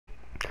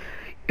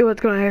Hey, what's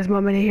going on, guys?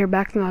 Mom here,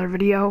 back with another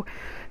video.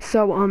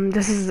 So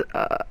this is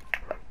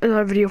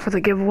another video for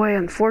the giveaway.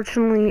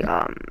 Unfortunately,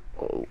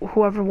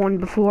 whoever won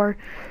before,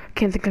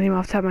 can't think of the name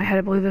off the top of my head.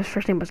 I believe his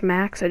first name was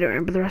Max. I don't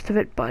remember the rest of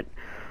it, but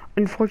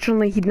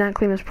unfortunately he did not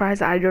claim his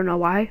prize. I don't know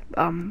why,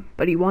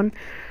 but he won.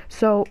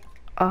 So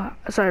I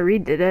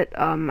redid it.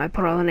 I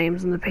put all the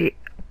names in the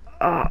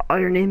all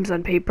your names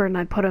on paper, and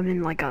I put them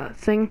in like a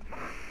thing.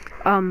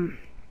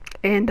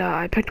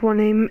 I picked one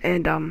name,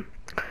 and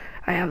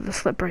I have the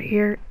slip right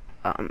here.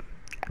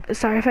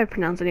 Sorry if I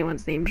pronounce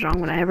anyone's names wrong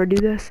when I ever do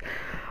this.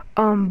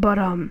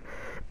 The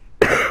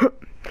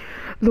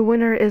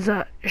winner is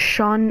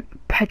Sean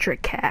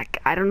Petrikak.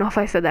 I don't know if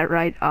I said that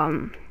right.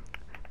 But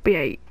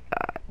yeah,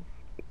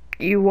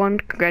 you won.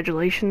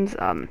 Congratulations.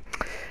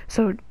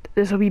 So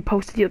this will be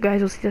posted. You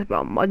guys will see this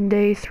about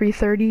Monday,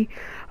 3:30.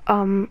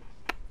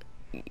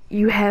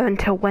 You have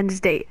until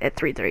Wednesday at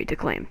 3:30 to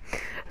claim.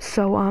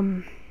 So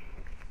I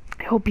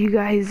hope you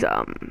guys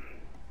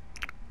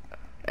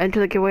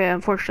enter the giveaway.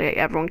 Unfortunately,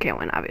 everyone can't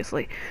win,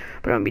 obviously,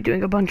 but I'm gonna be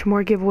doing a bunch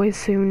more giveaways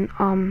soon.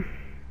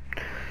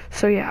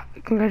 So yeah,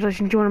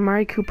 congratulations to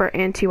Amari, Cooper,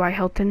 and T.Y.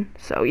 Hilton.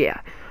 So yeah,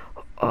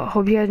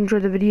 hope you guys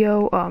enjoyed the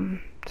video.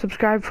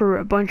 Subscribe for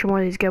a bunch more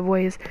of these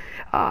giveaways.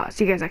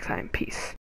 See you guys next time. Peace.